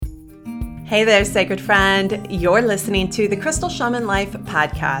Hey there, sacred friend. You're listening to the Crystal Shaman Life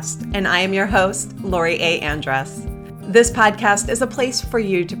podcast, and I am your host, Lori A. Andress. This podcast is a place for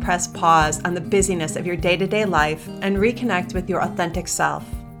you to press pause on the busyness of your day-to-day life and reconnect with your authentic self.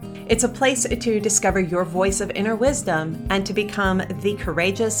 It's a place to discover your voice of inner wisdom and to become the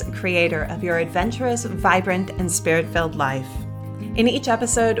courageous creator of your adventurous, vibrant, and spirit-filled life. In each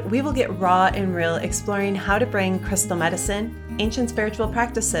episode, we will get raw and real, exploring how to bring crystal medicine, ancient spiritual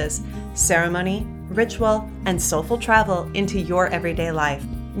practices, ceremony, ritual, and soulful travel into your everyday life.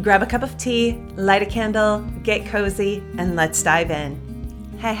 Grab a cup of tea, light a candle, get cozy, and let's dive in.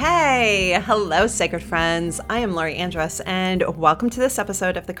 Hey, hello, sacred friends. I am Lori Andress, and welcome to this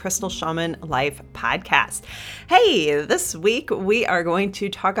episode of the Crystal Shaman Life podcast. Hey, this week we are going to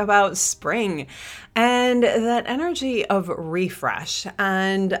talk about spring and that energy of refresh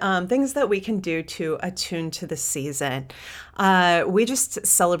and things that we can do to attune to the season. We just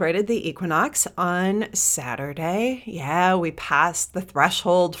celebrated the equinox on Saturday. Yeah, we passed the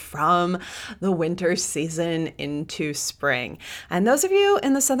threshold from the winter season into spring. And those of you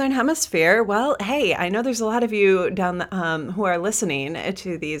in the Southern Hemisphere, well, hey, I know there's a lot of you down who are listening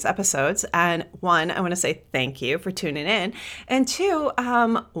to these episodes. And one, I want to say thank you for tuning in. And two,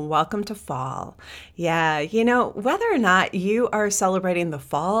 welcome to fall. Yeah, you know, whether or not you are celebrating the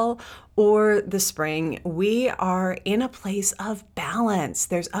fall or the spring, we are in a place of balance.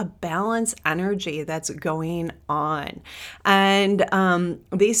 There's a balance energy that's going on. And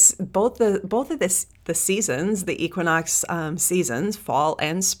the seasons, the equinox seasons, fall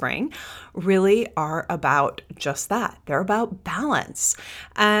and spring, really are about just that. They're about balance.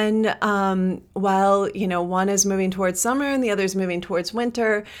 And while, you know, one is moving towards summer and the other is moving towards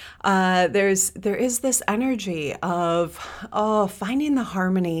winter, there is this energy of finding the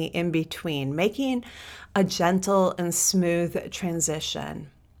harmony in between, making a gentle and smooth transition.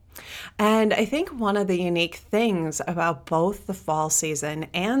 And I think one of the unique things about both the fall season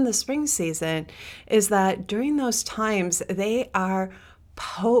and the spring season is that during those times, they are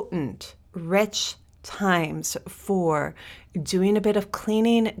potent, rich times for doing a bit of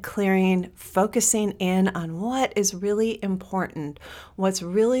cleaning, clearing, focusing in on what is really important, what's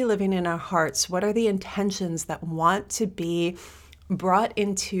really living in our hearts, what are the intentions that want to be brought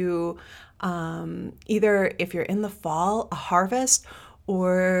into either, if you're in the fall, a harvest,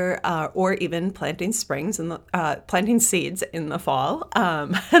 or even planting planting seeds in the fall,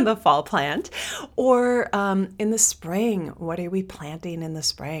 the fall plant, or in the spring. What are we planting in the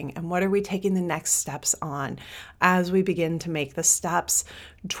spring, and what are we taking the next steps on as we begin to make the steps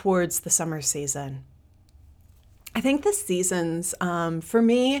towards the summer season? I think the seasons, for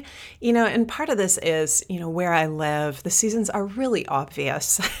me, you know, and part of this is, you know, where I live, the seasons are really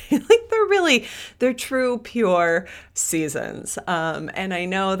obvious. Like they're true, pure seasons. And I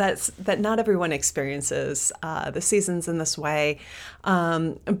know that not everyone experiences the seasons in this way.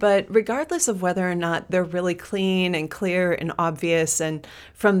 But regardless of whether or not they're really clean and clear and obvious and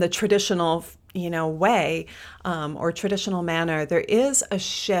from the traditional way, or traditional manner, there is a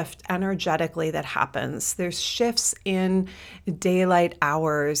shift energetically that happens. There's shifts in daylight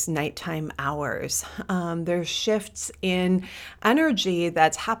hours, nighttime hours. There's shifts in energy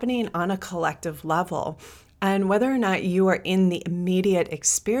that's happening on a collective level. And whether or not you are in the immediate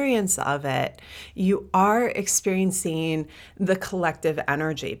experience of it, you are experiencing the collective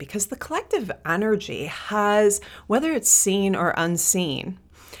energy, because the collective energy has, whether it's seen or unseen,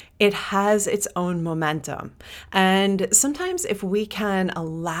 it has its own momentum. And sometimes if we can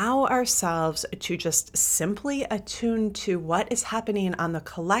allow ourselves to just simply attune to what is happening on the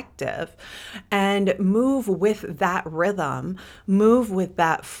collective and move with that rhythm, move with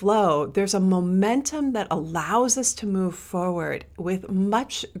that flow, there's a momentum that allows us to move forward with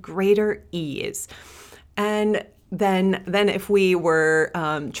much greater ease. And then if we were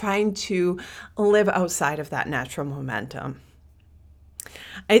trying to live outside of that natural momentum.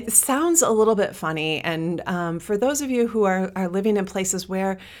 It sounds a little bit funny, and for those of you who are living in places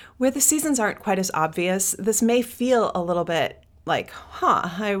where the seasons aren't quite as obvious, this may feel a little bit like,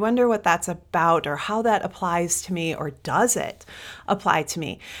 I wonder what that's about, or how that applies to me, or does it apply to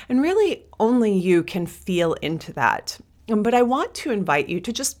me? And really, only you can feel into that. But I want to invite you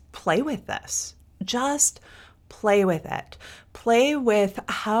to just play with this. Just play with it. Play with,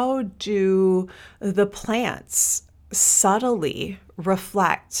 how do the plants subtly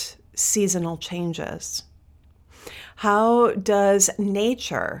reflect seasonal changes? How does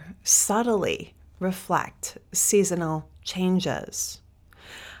nature subtly reflect seasonal changes?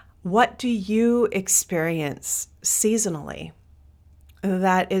 What do you experience seasonally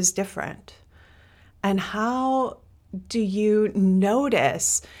that is different? And how do you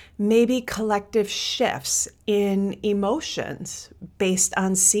notice maybe collective shifts in emotions based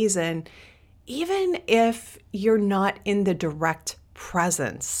on season, even if you're not in the direct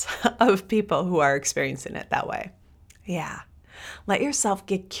presence of people who are experiencing it that way. Yeah. Let yourself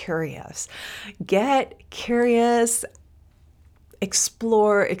get curious. Get curious,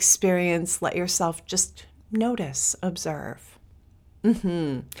 explore, experience, let yourself just notice, observe.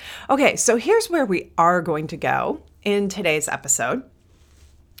 Okay, so here's where we are going to go in today's episode.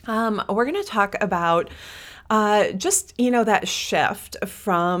 We're going to talk about that shift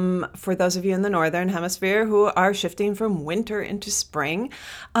for those of you in the Northern Hemisphere who are shifting from winter into spring.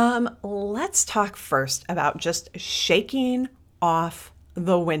 Let's talk first about just shaking off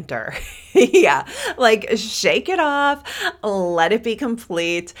the winter. Yeah, like shake it off, let it be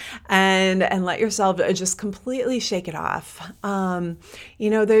complete, and let yourself just completely shake it off.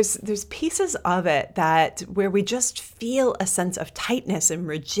 There's pieces of it that where we just feel a sense of tightness and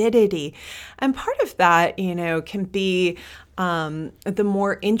rigidity, and part of that, can be the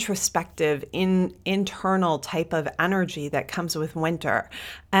more introspective, internal type of energy that comes with winter.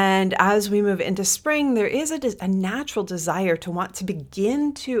 And as we move into spring, there is a natural desire to want to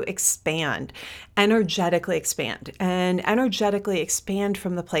begin to expand, energetically expand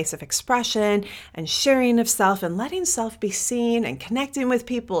from the place of expression and sharing of self and letting self be seen and connecting with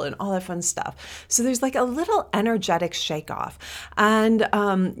people and all that fun stuff. So there's like a little energetic shake off. And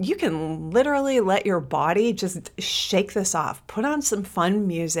you can literally let your body just shake this off. Put on some fun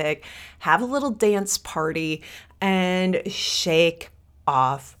music, have a little dance party, and shake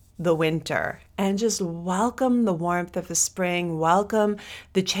off the winter and just welcome the warmth of the spring, welcome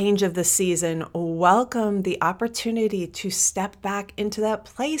the change of the season, welcome the opportunity to step back into that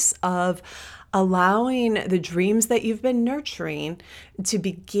place of allowing the dreams that you've been nurturing to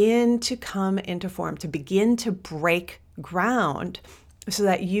begin to come into form, to begin to break ground so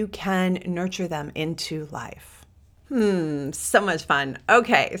that you can nurture them into life. So much fun.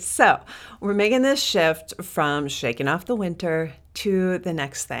 Okay, so we're making this shift from shaking off the winter to the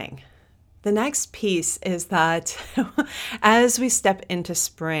next thing. The next piece is that as we step into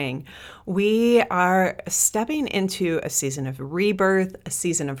spring, we are stepping into a season of rebirth, a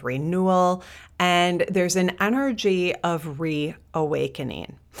season of renewal, and there's an energy of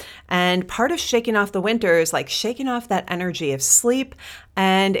reawakening. And part of shaking off the winter is like shaking off that energy of sleep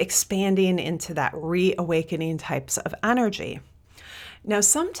and expanding into that reawakening types of energy. Now,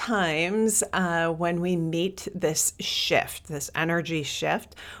 sometimes when we meet this shift, this energy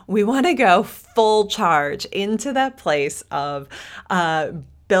shift, we want to go full charge into that place of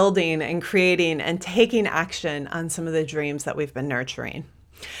building and creating and taking action on some of the dreams that we've been nurturing.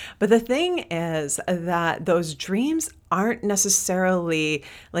 But the thing is that those dreams aren't necessarily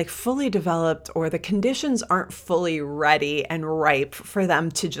like fully developed, or the conditions aren't fully ready and ripe for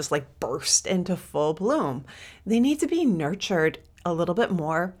them to just like burst into full bloom. They need to be nurtured a little bit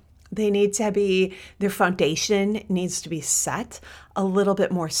more. Their foundation needs to be set a little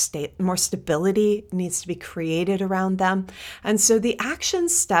bit more stability needs to be created around them. And so the action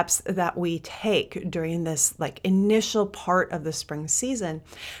steps that we take during this like initial part of the spring season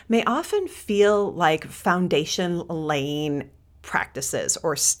may often feel like foundation laying practices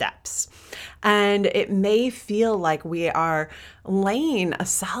or steps. And it may feel like we are laying a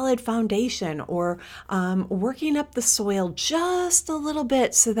solid foundation or working up the soil just a little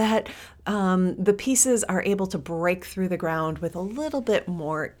bit so that the pieces are able to break through the ground with a little bit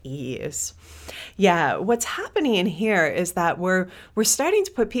more ease. Yeah, what's happening here is that we're starting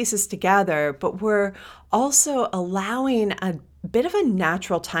to put pieces together, but we're also allowing a bit of a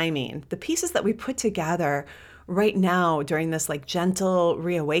natural timing. The pieces that we put together right now during this like gentle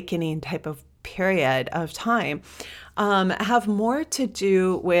reawakening type of period of time have more to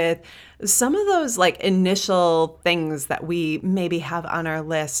do with some of those like initial things that we maybe have on our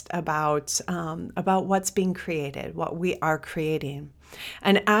list about what's being created, what we are creating.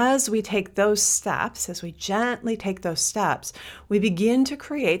 And as we take those steps, as we gently take those steps, we begin to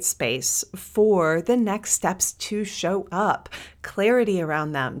create space for the next steps to show up, clarity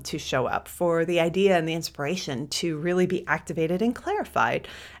around them to show up, for the idea and the inspiration to really be activated and clarified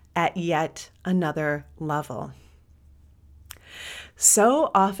at yet another level.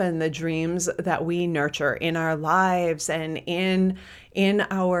 So often the dreams that we nurture in our lives and in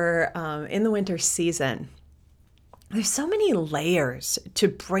the winter season, there's so many layers to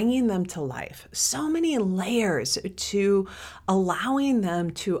bringing them to life, so many layers to allowing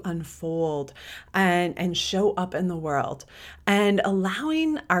them to unfold and show up in the world, and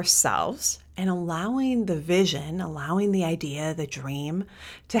allowing ourselves and allowing the vision, allowing the idea, the dream,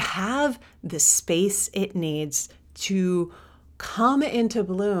 to have the space it needs to come into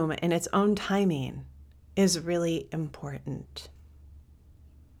bloom in its own timing is really important.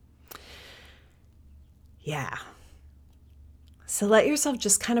 Yeah. So let yourself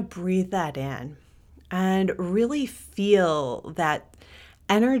just kind of breathe that in and really feel that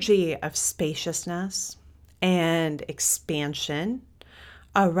energy of spaciousness and expansion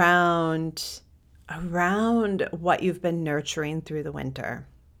around what you've been nurturing through the winter.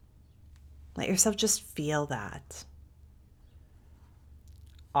 Let yourself just feel that.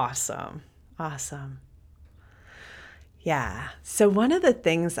 Awesome. Awesome. Yeah. So one of the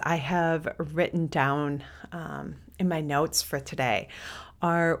things I have written down in my notes for today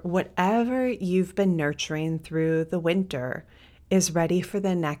are whatever you've been nurturing through the winter is ready for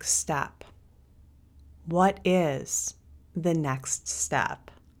the next step. What is the next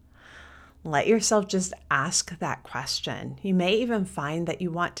step? Let yourself just ask that question. You may even find that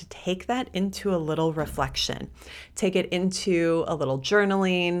you want to take that into a little reflection. Take it into a little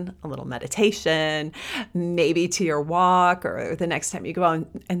journaling, a little meditation, maybe to your walk or the next time you go out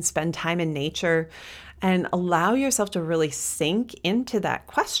and spend time in nature, and allow yourself to really sink into that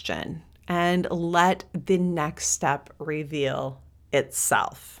question and let the next step reveal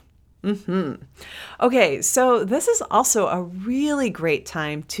itself. Okay, so this is also a really great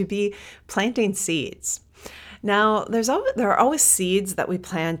time to be planting seeds. Now, there are always seeds that we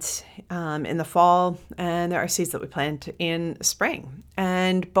plant in the fall, and there are seeds that we plant in spring,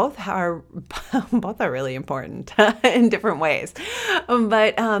 and both are really important in different ways.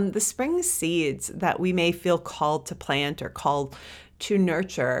 But the spring seeds that we may feel called to plant or called to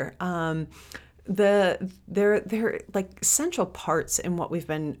nurture, they're like central parts in what we've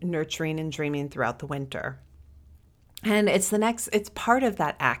been nurturing and dreaming throughout the winter. And it's part of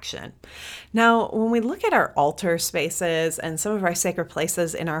that action. Now, when we look at our altar spaces and some of our sacred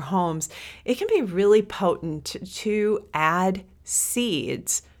places in our homes, it can be really potent to add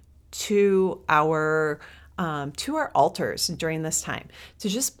seeds to our altars during this time, to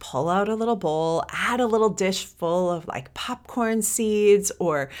just pull out a little bowl, add a little dish full of like popcorn seeds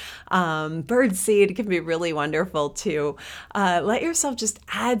or bird seed. It can be really wonderful to let yourself just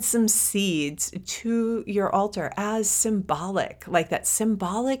add some seeds to your altar as symbolic, like that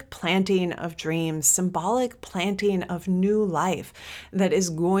symbolic planting of dreams, symbolic planting of new life that is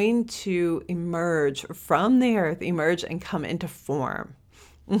going to emerge from the earth, emerge and come into form.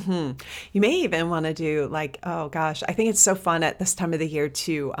 You may even want to do like, oh gosh, I think it's so fun at this time of the year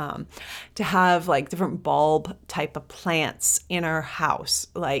to have like different bulb type of plants in our house,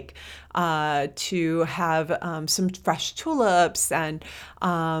 like to have some fresh tulips and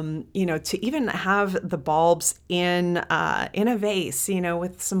to even have the bulbs in a vase,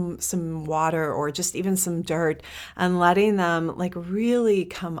 with some water or just even some dirt, and letting them like really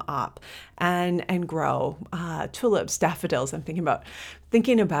come up and grow. Tulips, daffodils. I'm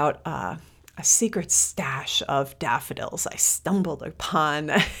thinking about a secret stash of daffodils I stumbled upon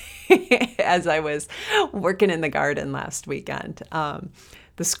as I was working in the garden last weekend.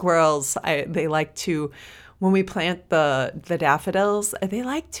 The squirrels, they like to, when we plant the daffodils, they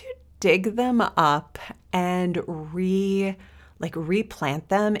like to dig them up and replant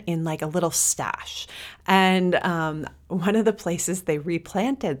them in like a little stash. And one of the places they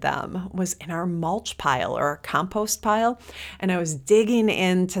replanted them was in our mulch pile or our compost pile. And I was digging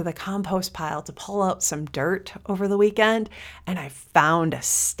into the compost pile to pull out some dirt over the weekend, and I found a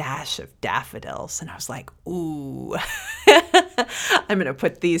stash of daffodils. And I was like, ooh, I'm going to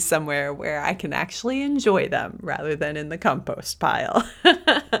put these somewhere where I can actually enjoy them rather than in the compost pile.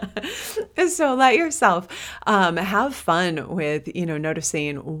 So let yourself have fun with,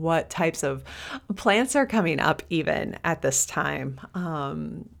 noticing what types of plants are coming up even at this time.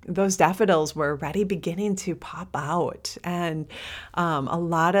 Those daffodils were already beginning to pop out, and a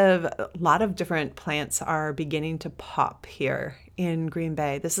lot of different plants are beginning to pop here in Green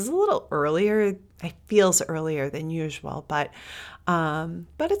Bay. This is a little earlier. It feels earlier than usual, but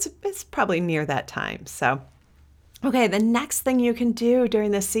it's probably near that time. So. Okay, the next thing you can do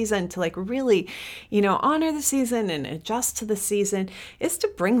during this season to like really, honor the season and adjust to the season is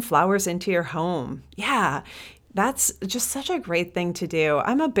to bring flowers into your home. Yeah, that's just such a great thing to do.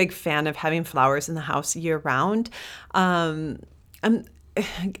 I'm a big fan of having flowers in the house year round.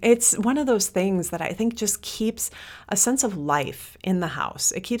 It's one of those things that I think just keeps a sense of life in the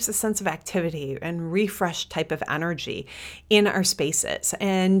house. It keeps a sense of activity and refresh type of energy in our spaces.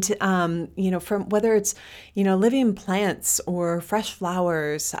 And, from whether it's, living plants or fresh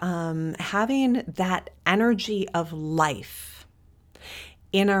flowers, having that energy of life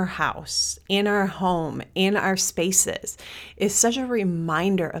in our house, in our home, in our spaces is such a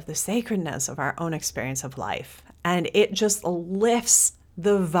reminder of the sacredness of our own experience of life. and it just lifts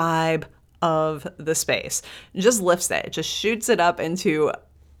the vibe of the space. It just lifts it. It just shoots it up into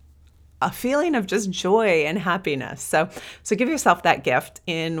a feeling of just joy and happiness. So give yourself that gift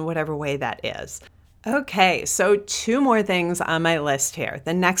in whatever way that is. Okay, so 2 more things on my list here.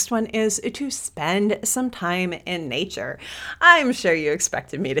 The next one is to spend some time in nature. I'm sure you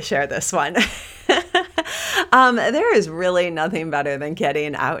expected me to share this one. There is really nothing better than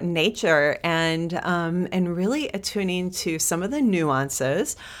getting out in nature and really attuning to some of the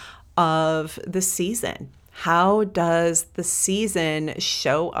nuances of the season. How does the season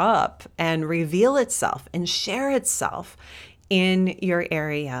show up and reveal itself and share itself in your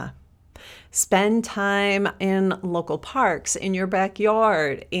area? Spend time in local parks, in your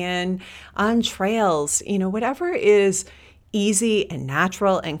backyard, on trails, whatever is easy and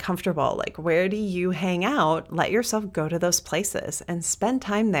natural and comfortable. Like, where do you hang out? Let yourself go to those places and spend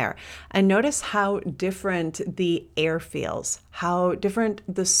time there. And notice how different the air feels, how different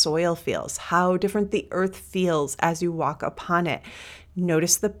the soil feels, how different the earth feels as you walk upon it.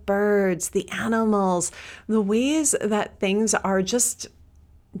 Notice the birds, the animals, the ways that things are just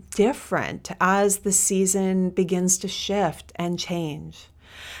different as the season begins to shift and change.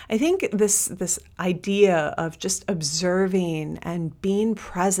 I think this idea of just observing and being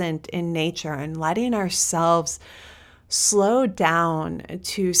present in nature and letting ourselves slow down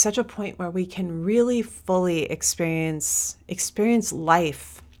to such a point where we can really fully experience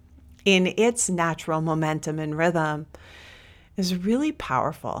life in its natural momentum and rhythm is really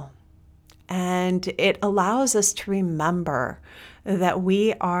powerful. And it allows us to remember that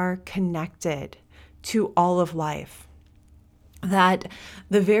we are connected to all of life, that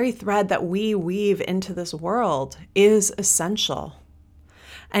the very thread that we weave into this world is essential.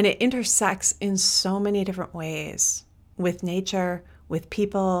 And it intersects in so many different ways with nature, with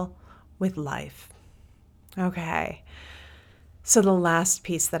people, with life. Okay. So the last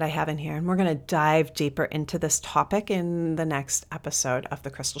piece that I have in here, and we're going to dive deeper into this topic in the next episode of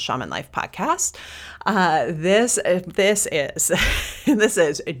the Crystal Shaman Life podcast. This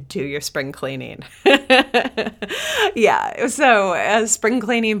is do your spring cleaning. Yeah. So spring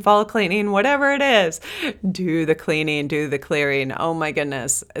cleaning, fall cleaning, whatever it is, do the cleaning, do the clearing. Oh my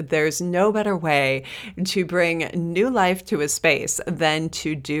goodness. There's no better way to bring new life to a space than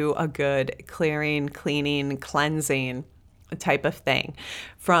to do a good clearing, cleaning, cleansing type of thing.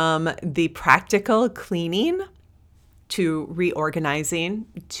 From the practical cleaning to reorganizing,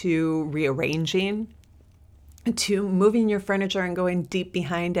 to rearranging, to moving your furniture and going deep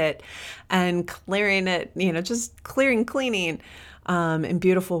behind it and clearing it, just cleaning in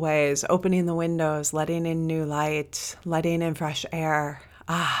beautiful ways, opening the windows, letting in new light, letting in fresh air.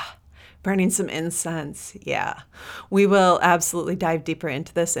 Burning some incense. Yeah, we will absolutely dive deeper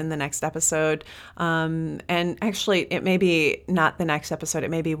into this in the next episode. And actually, it may be not the next episode.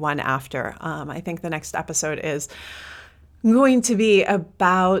 It may be one after. I think the next episode is going to be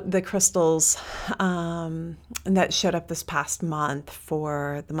about the crystals that showed up this past month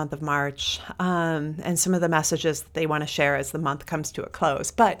for the month of March, and some of the messages that they want to share as the month comes to a close.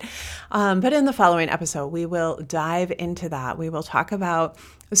 But in the following episode, we will dive into that. We will talk about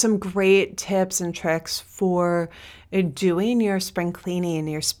some great tips and tricks for doing your spring cleaning,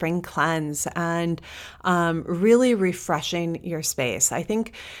 your spring cleanse, and really refreshing your space. I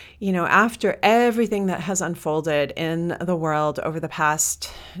think, after everything that has unfolded in the world over the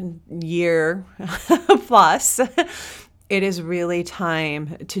past year plus, it is really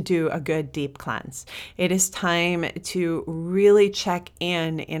time to do a good deep cleanse. It is time to really check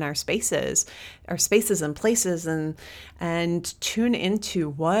in our spaces and places, and tune into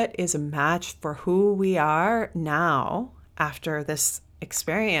what is a match for who we are now after this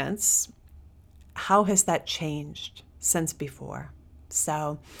experience. How has that changed since before?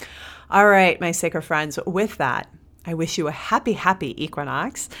 So, all right, my sacred friends, with that, I wish you a happy, happy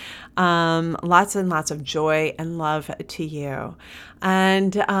equinox. Lots and lots of joy and love to you.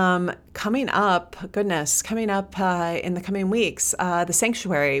 And coming up in the coming weeks, the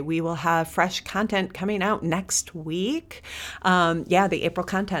Sanctuary, we will have fresh content coming out next week. The April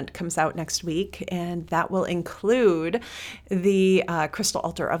content comes out next week, and that will include the Crystal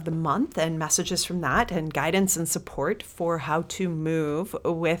Altar of the Month and messages from that, and guidance and support for how to move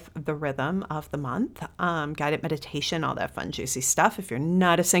with the rhythm of the month, guided meditation, all that fun, juicy stuff. If you're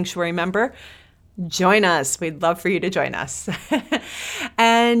not a Sanctuary member, join us. We'd love for you to join us.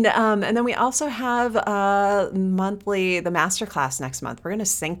 And then we also have the masterclass next month. We're going to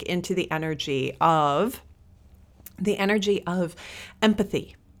sink into the energy of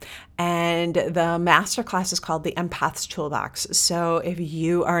empathy. And the masterclass is called the Empath's Toolbox. So if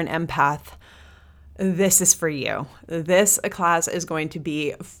you are an empath, this is for you. This class is going to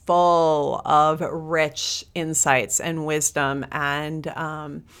be full of rich insights and wisdom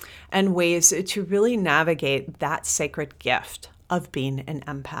and ways to really navigate that sacred gift of being an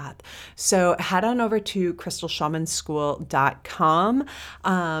empath. So head on over to crystalshamanschool.com.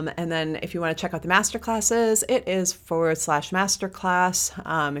 And then if you want to check out the masterclasses, it is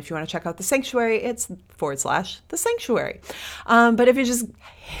 /masterclass. If you want to check out the sanctuary, it's /the sanctuary. But if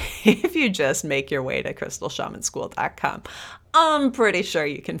you just make your way to crystalshamanschool.com, I'm pretty sure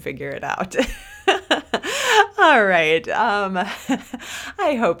you can figure it out. All right.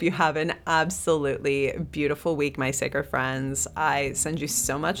 I hope you have an absolutely beautiful week, my sacred friends. I send you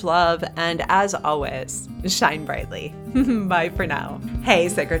so much love. And as always, shine brightly. Bye for now. Hey,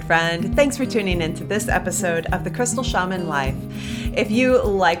 sacred friend. Thanks for tuning into this episode of The Crystal Shaman Life. If you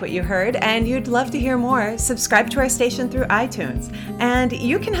like what you heard and you'd love to hear more, subscribe to our station through iTunes. And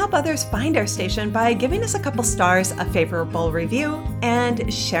you can help others find our station by giving us a couple stars, a favorable review,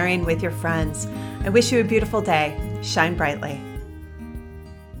 and sharing with your friends. I wish you a beautiful day. Shine brightly.